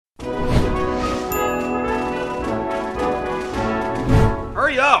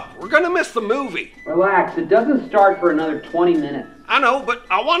hurry up. We're gonna miss the movie. Relax, it doesn't start for another 20 minutes. I know, but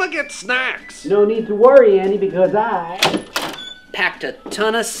I want to get snacks. No need to worry, Andy, because I packed a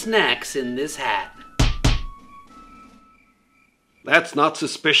ton of snacks in this hat. That's not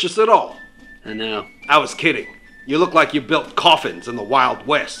suspicious at all. I know. I was kidding. You look like you built coffins in the Wild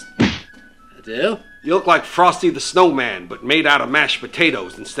West. I do? You look like Frosty the Snowman, but made out of mashed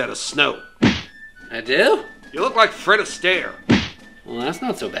potatoes instead of snow. I do? You look like Fred Astaire. Well, that's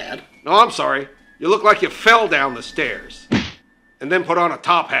not so bad. No, I'm sorry. You look like you fell down the stairs. And then put on a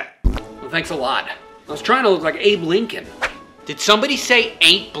top hat. Well, thanks a lot. I was trying to look like Abe Lincoln. Did somebody say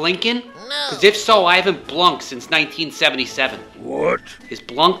ain't blinking? No. Because if so, I haven't blunked since 1977. What? Is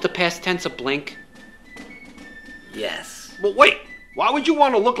blunk the past tense of blink? Yes. But wait, why would you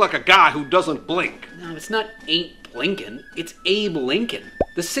want to look like a guy who doesn't blink? No, it's not ain't blinking. It's Abe Lincoln,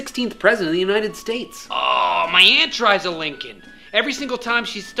 the 16th president of the United States. Oh, my aunt drives a Lincoln. Every single time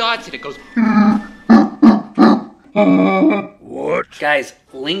she starts it, it goes... What? Guys,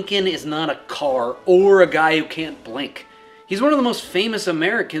 Lincoln is not a car or a guy who can't blink. He's one of the most famous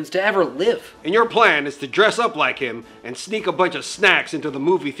Americans to ever live. And your plan is to dress up like him and sneak a bunch of snacks into the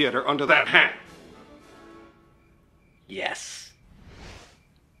movie theater under that hat. Yes.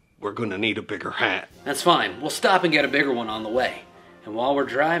 We're gonna need a bigger hat. That's fine. We'll stop and get a bigger one on the way. And while we're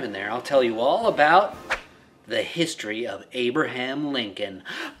driving there, I'll tell you all about the history of Abraham Lincoln.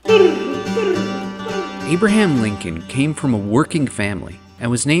 Abraham Lincoln came from a working family and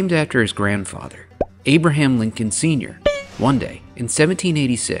was named after his grandfather, Abraham Lincoln Sr. One day, in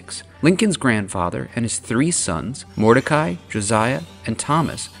 1786, Lincoln's grandfather and his 3 sons, Mordecai, Josiah, and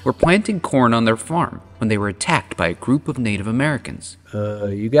Thomas, were planting corn on their farm when they were attacked by a group of Native Americans.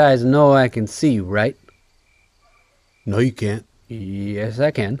 You guys know I can see you, right? No, you can't. Yes,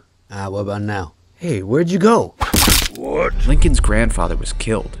 I can. What about now? Hey, where'd you go? What? Lincoln's grandfather was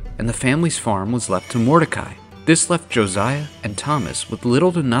killed, and the family's farm was left to Mordecai. This left Josiah and Thomas with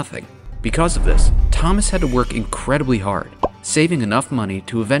little to nothing. Because of this, Thomas had to work incredibly hard, saving enough money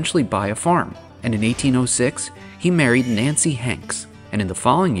to eventually buy a farm. And in 1806, he married Nancy Hanks, and in the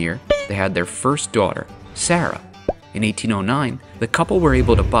following year, they had their first daughter, Sarah. In 1809, the couple were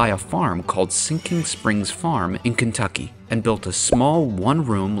able to buy a farm called Sinking Springs Farm in Kentucky and built a small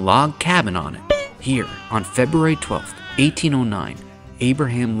one-room log cabin on it. Here, on February 12, 1809,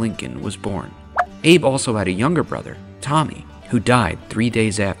 Abraham Lincoln was born. Abe also had a younger brother, Tommy, who died 3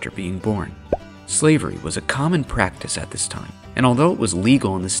 days after being born. Slavery was a common practice at this time, and although it was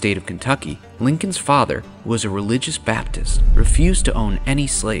legal in the state of Kentucky, Lincoln's father, who was a religious Baptist, refused to own any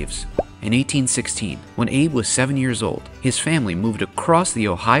slaves. In 1816, when Abe was 7 years old, his family moved across the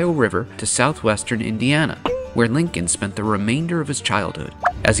Ohio River to southwestern Indiana, where Lincoln spent the remainder of his childhood.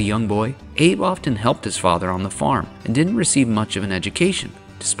 As a young boy, Abe often helped his father on the farm and didn't receive much of an education.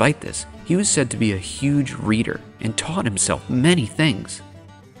 Despite this, he was said to be a huge reader and taught himself many things.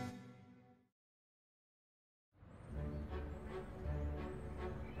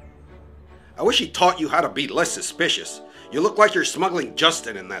 I wish he taught you how to be less suspicious. You look like you're smuggling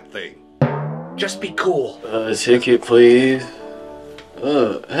Justin in that thing. Just be cool. Ticket, please.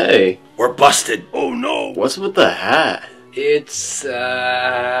 Hey. We're busted. Oh no. What's with the hat? It's,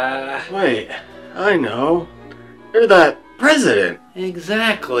 Wait, I know. You're that president.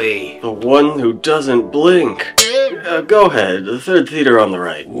 Exactly. The one who doesn't blink. Go ahead, the 3rd theater on the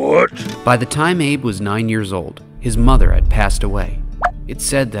right. What? By the time Abe was 9 years old, his mother had passed away. It's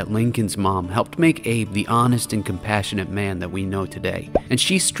said that Lincoln's mom helped make Abe the honest and compassionate man that we know today, and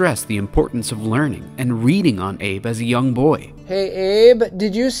she stressed the importance of learning and reading on Abe as a young boy. Hey, Abe,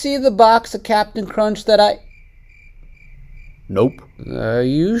 did you see the box of Captain Crunch that I... Nope. Are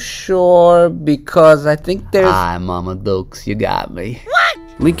you sure? Because I think there's... Hi, Mama Dokes, you got me.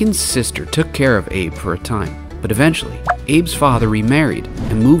 Lincoln's sister took care of Abe for a time, but eventually, Abe's father remarried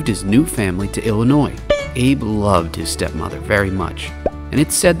and moved his new family to Illinois. Abe loved his stepmother very much, and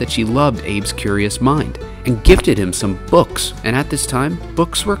it's said that she loved Abe's curious mind and gifted him some books, and at this time,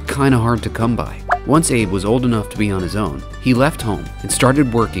 books were kinda hard to come by. Once Abe was old enough to be on his own, he left home and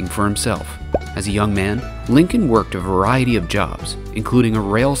started working for himself. As a young man, Lincoln worked a variety of jobs, including a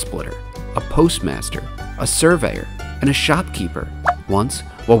rail splitter, a postmaster, a surveyor, and a shopkeeper. Once,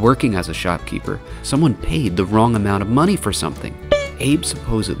 while working as a shopkeeper, someone paid the wrong amount of money for something. Abe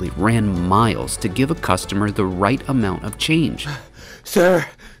supposedly ran miles to give a customer the right amount of change. Sir,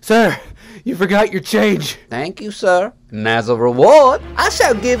 you forgot your change. Thank you, sir. And as a reward, I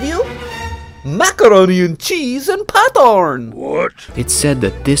shall give you macaroni and cheese and pattern. What? It's said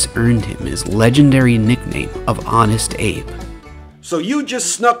that this earned him his legendary nickname of Honest Abe. So you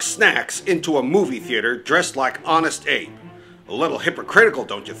just snuck snacks into a movie theater dressed like Honest Abe. A little hypocritical,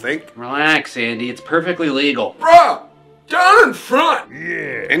 don't you think? Relax, Andy. It's perfectly legal. Bruh! Down in front!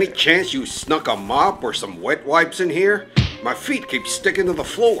 Yeah. Any chance you snuck a mop or some wet wipes in here? My feet keep sticking to the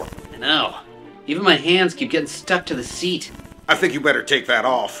floor. I know. Even my hands keep getting stuck to the seat. I think you better take that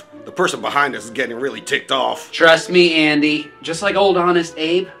off. The person behind us is getting really ticked off. Trust me, Andy. Just like old Honest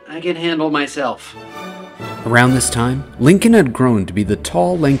Abe, I can handle myself. Around this time, Lincoln had grown to be the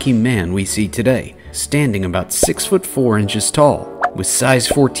tall, lanky man we see today, standing about 6'4" tall, with size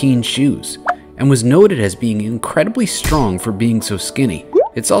 14 shoes, and was noted as being incredibly strong for being so skinny.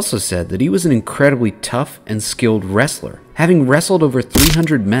 It's also said that he was an incredibly tough and skilled wrestler, having wrestled over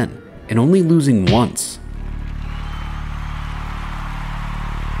 300 men and only losing once.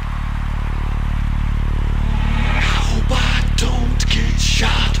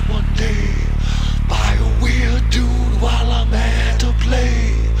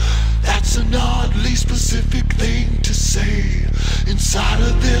 Specific thing to say inside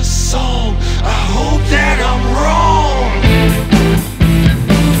of this song. I hope that I'm wrong.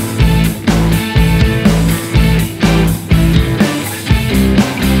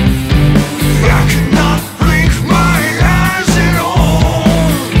 I cannot blink my eyes at all.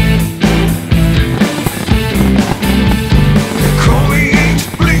 They call me Aint,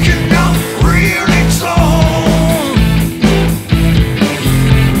 blinking up really tall.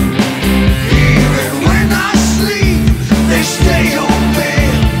 Stay open.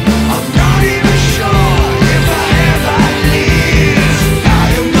 I'm not even sure if I have ideas. I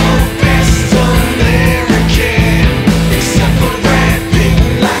am the best American, except for rapping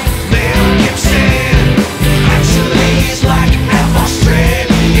like Mel Gibson. Actually, he's like half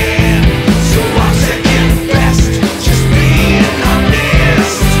Australian, so I'm second best, just being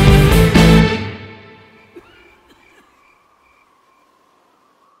honest.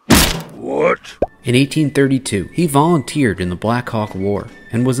 What? In 1832, he volunteered in the Black Hawk War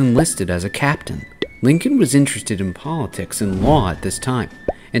and was enlisted as a captain. Lincoln was interested in politics and law at this time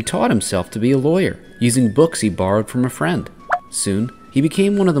and taught himself to be a lawyer using books he borrowed from a friend. Soon, he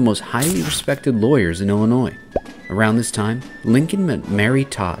became one of the most highly respected lawyers in Illinois. Around this time, Lincoln met Mary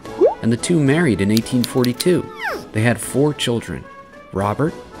Todd, and the two married in 1842. They had 4 children: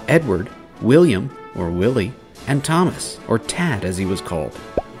 Robert, Edward, William, or Willie, and Thomas, or Tad as he was called.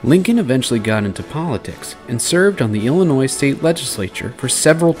 Lincoln eventually got into politics and served on the Illinois state legislature for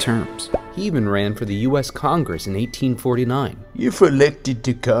several terms. He even ran for the U.S. Congress in 1849. If elected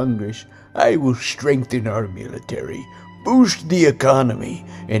to Congress, I will strengthen our military, boost the economy,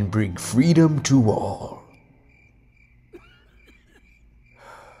 and bring freedom to all.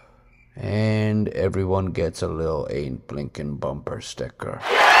 And everyone gets a little Aint blinking bumper sticker.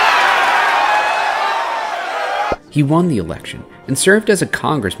 He won the election and served as a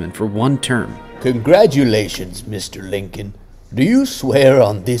congressman for 1 term. Congratulations, Mr. Lincoln. Do you swear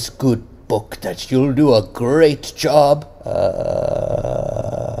on this good book that you'll do a great job?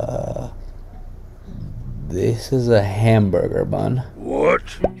 This is a hamburger bun. What?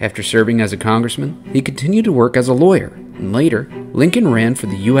 After serving as a congressman, he continued to work as a lawyer, and later, Lincoln ran for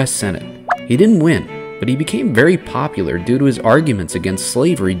the U.S. Senate. He didn't win, but he became very popular due to his arguments against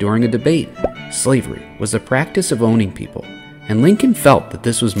slavery during a debate. Slavery was the practice of owning people, and Lincoln felt that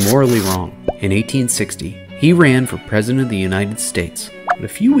this was morally wrong. In 1860, he ran for President of the United States. But a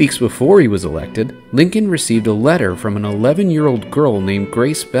few weeks before he was elected, Lincoln received a letter from an 11-year-old girl named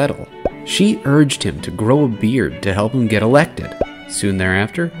Grace Bedell. She urged him to grow a beard to help him get elected. Soon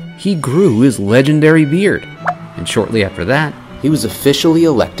thereafter, he grew his legendary beard, and shortly after that, He was officially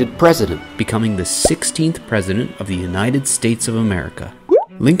elected president, becoming the 16th President of the United States of America.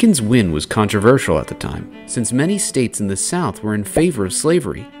 Lincoln's win was controversial at the time, since many states in the South were in favor of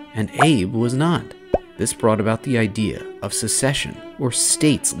slavery, and Abe was not. This brought about the idea of secession, or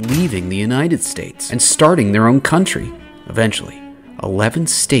states leaving the United States and starting their own country. Eventually, 11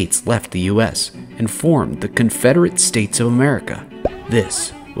 states left the U.S. and formed the Confederate States of America.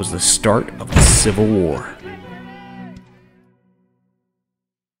 This was the start of the Civil War.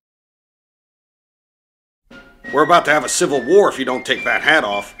 We're about to have a civil war if you don't take that hat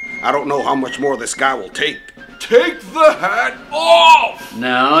off. I don't know how much more this guy will take. Take the hat off!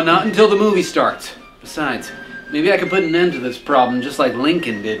 No, not until the movie starts. Besides, maybe I could put an end to this problem just like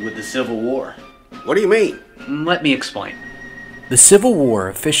Lincoln did with the Civil War. What do you mean? Let me explain. The Civil War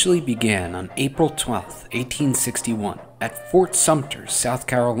officially began on April 12, 1861, at Fort Sumter, South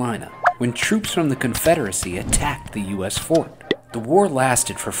Carolina, when troops from the Confederacy attacked the U.S. fort. The war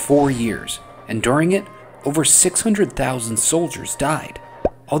lasted for 4 years, and during it, over 600,000 soldiers died.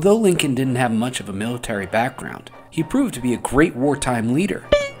 Although Lincoln didn't have much of a military background, he proved to be a great wartime leader.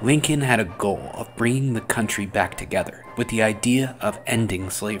 Lincoln had a goal of bringing the country back together with the idea of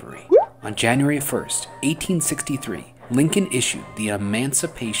ending slavery. On January 1st, 1863, Lincoln issued the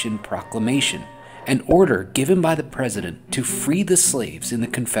Emancipation Proclamation, an order given by the president to free the slaves in the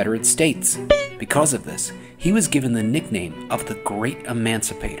Confederate States. Because of this, he was given the nickname of the Great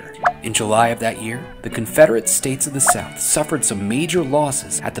Emancipator. In July of that year, the Confederate States of the South suffered some major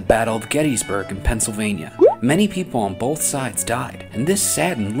losses at the Battle of Gettysburg in Pennsylvania. Many people on both sides died, and this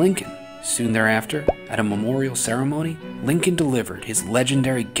saddened Lincoln. Soon thereafter, at a memorial ceremony, Lincoln delivered his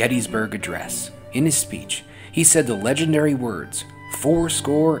legendary Gettysburg Address. In his speech, he said the legendary words,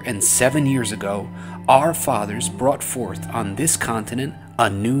 "407 years ago, our fathers brought forth on this continent a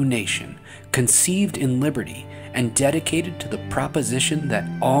new nation, conceived in liberty and dedicated to the proposition that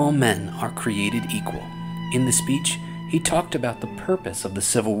all men are created equal." In the speech, he talked about the purpose of the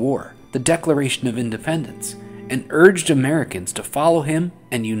Civil War, the Declaration of Independence, and urged Americans to follow him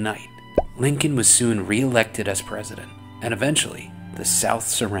and unite. Lincoln was soon re-elected as president, and eventually, the South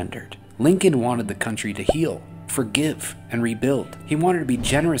surrendered. Lincoln wanted the country to heal, forgive, and rebuild. He wanted to be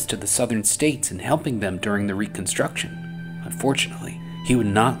generous to the southern states in helping them during the Reconstruction. Unfortunately, he would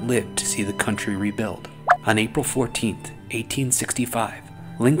not live to see the country rebuild. On April 14th, 1865,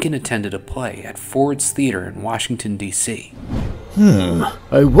 Lincoln attended a play at Ford's Theater in Washington, D.C.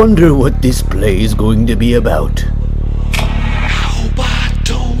 I wonder what this play is going to be about. I hope I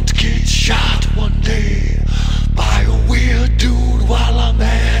don't get shot one day by a weird dude while I'm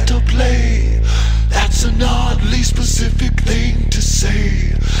at a play. That's an oddly specific thing to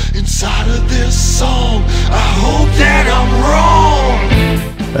say inside of this song. I hope that I'm wrong.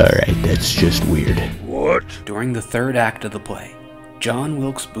 Alright, that's just weird. What? During the third act of the play, John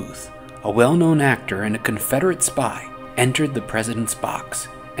Wilkes Booth, a well-known actor and a Confederate spy, entered the president's box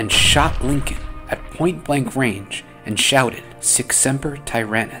and shot Lincoln at point-blank range and shouted, "Sic semper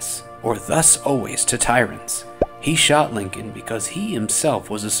tyrannis," or "thus always to tyrants." He shot Lincoln because he himself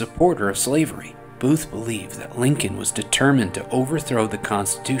was a supporter of slavery. Booth believed that Lincoln was determined to overthrow the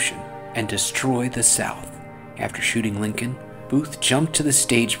Constitution and destroy the South. After shooting Lincoln, Booth jumped to the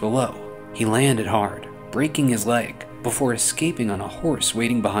stage below. He landed hard, breaking his leg, before escaping on a horse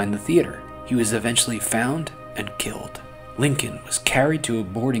waiting behind the theater. He was eventually found and killed. Lincoln was carried to a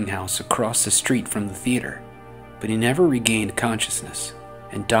boarding house across the street from the theater, but he never regained consciousness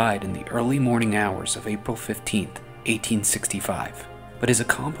and died in the early morning hours of April 15th, 1865. But his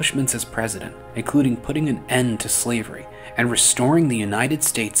accomplishments as president, including putting an end to slavery and restoring the United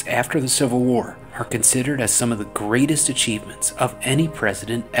States after the Civil War, are considered as some of the greatest achievements of any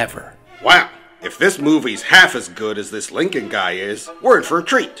president ever. Wow, if this movie's half as good as this Lincoln guy is, we're in for a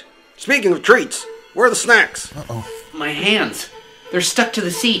treat. Speaking of treats, where are the snacks? My hands. They're stuck to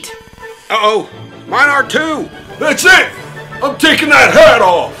the seat. Uh-oh, mine are too. That's it! I'm taking that hat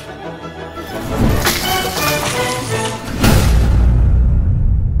off!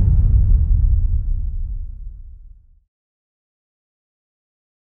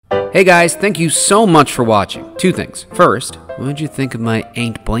 Hey guys, thank you so much for watching. Two things. First, what did you think of my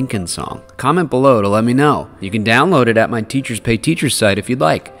Aint Blinkin' song? Comment below to let me know. You can download it at my Teachers Pay Teachers site if you'd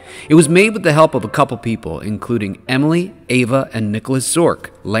like. It was made with the help of a couple people, including Emily, Ava, and Nicholas Zork,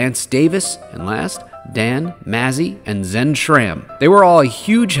 Lance Davis, and last, Dan, Mazzy, and Zen Shram. They were all a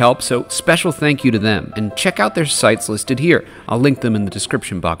huge help, so special thank you to them. And check out their sites listed here. I'll link them in the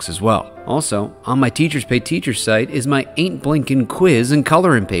description box as well. Also, on my Teachers Pay Teachers site is my Aint Blinkin' quiz and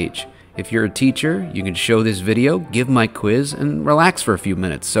coloring page. If you're a teacher, you can show this video, give my quiz, and relax for a few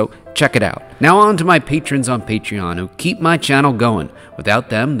minutes, so check it out. Now on to my patrons on Patreon who keep my channel going. Without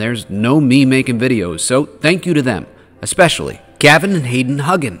them, there's no me making videos, so thank you to them, especially Gavin and Hayden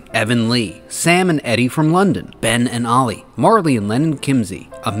Huggin, Evan Lee, Sam and Eddie from London, Ben and Ollie, Marley and Lennon Kimsey,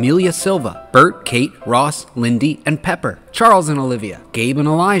 Amelia Silva, Bert, Kate, Ross, Lindy, and Pepper, Charles and Olivia, Gabe and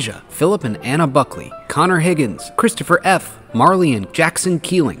Elijah, Philip and Anna Buckley, Connor Higgins, Christopher F., Marley and Jackson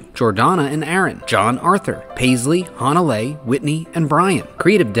Keeling, Jordana and Aaron, John Arthur, Paisley, Hanalei, Whitney, and Brian,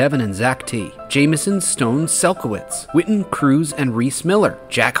 Creative Devin and Zach T, Jameson Stone Selkowitz, Witten Cruz and Reese Miller,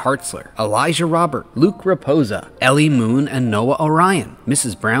 Jack Hartzler, Elijah Robert, Luke Raposa, Ellie Moon and Noah Orion,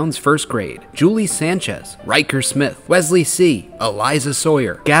 Mrs. Brown's First Grade, Julie Sanchez, Riker Smith, Wesley C., Eliza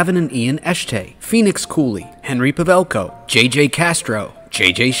Sawyer, Gavin and Ian Eshtay, Phoenix Cooley, Henry Pavelko, JJ Castro,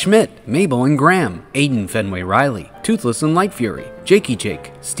 JJ Schmidt, Mabel and Graham, Aiden Fenway Riley, Toothless and Light Fury, Jakey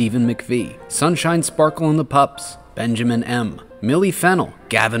Jake, Stephen McVie, Sunshine Sparkle and the Pups, Benjamin M., Millie Fennel,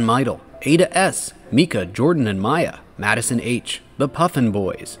 Gavin Meidel, Ada S., Mika, Jordan and Maya, Madison H., the Puffin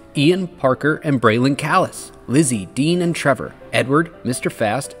Boys, Ian, Parker, and Braylon Callis, Lizzie, Dean, and Trevor, Edward, Mr.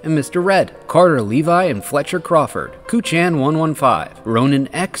 Fast, and Mr. Red, Carter, Levi, and Fletcher Crawford, Kuchan 115, Ronan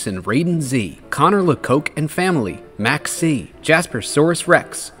X and Raiden Z, Connor LeCoque and family, Max C, Jasper Saurus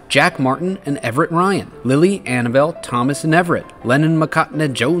Rex, Jack Martin and Everett Ryan, Lily, Annabelle, Thomas and Everett, Lennon,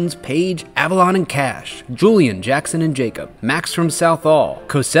 McCotna, Jones, Page, Avalon and Cash, Julian, Jackson and Jacob, Max from Southall,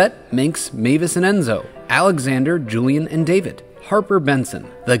 Cosette, Minx, Mavis and Enzo, Alexander, Julian and David, Harper Benson,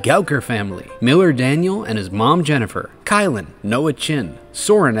 the Gauker family, Miller Daniel and his mom Jennifer, Kylan, Noah Chin,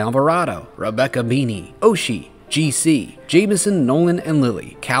 Soren Alvarado, Rebecca Beanie, Oshi, GC, Jameson, Nolan and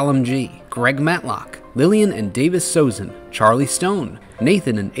Lily, Callum G, Greg Matlock, Lillian and Davis Sozin, Charlie Stone,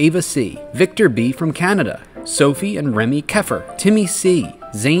 Nathan and Ava C, Victor B from Canada, Sophie and Remy Keffer, Timmy C,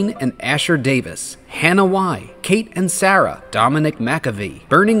 Zane and Asher Davis, Hannah Y, Kate and Sarah, Dominic McAvee,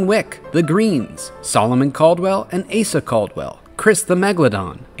 Burning Wick, The Greens, Solomon Caldwell and Asa Caldwell, Chris the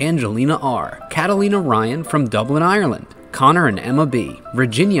Megalodon, Angelina R, Catalina Ryan from Dublin, Ireland, Connor and Emma B,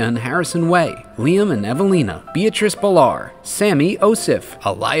 Virginia and Harrison Way, Liam and Evelina, Beatrice Ballar, Sammy Osif,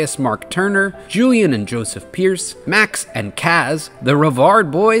 Elias Mark Turner, Julian and Joseph Pierce, Max and Kaz, the Rivard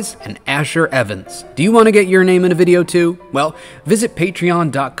Boys, and Asher Evans. Do you want to get your name in a video too? Well, visit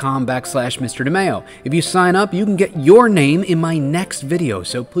patreon.com/Mr. DeMaio. If you sign up, you can get your name in my next video,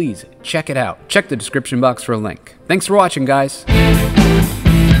 so please check it out. Check the description box for a link. Thanks for watching, guys.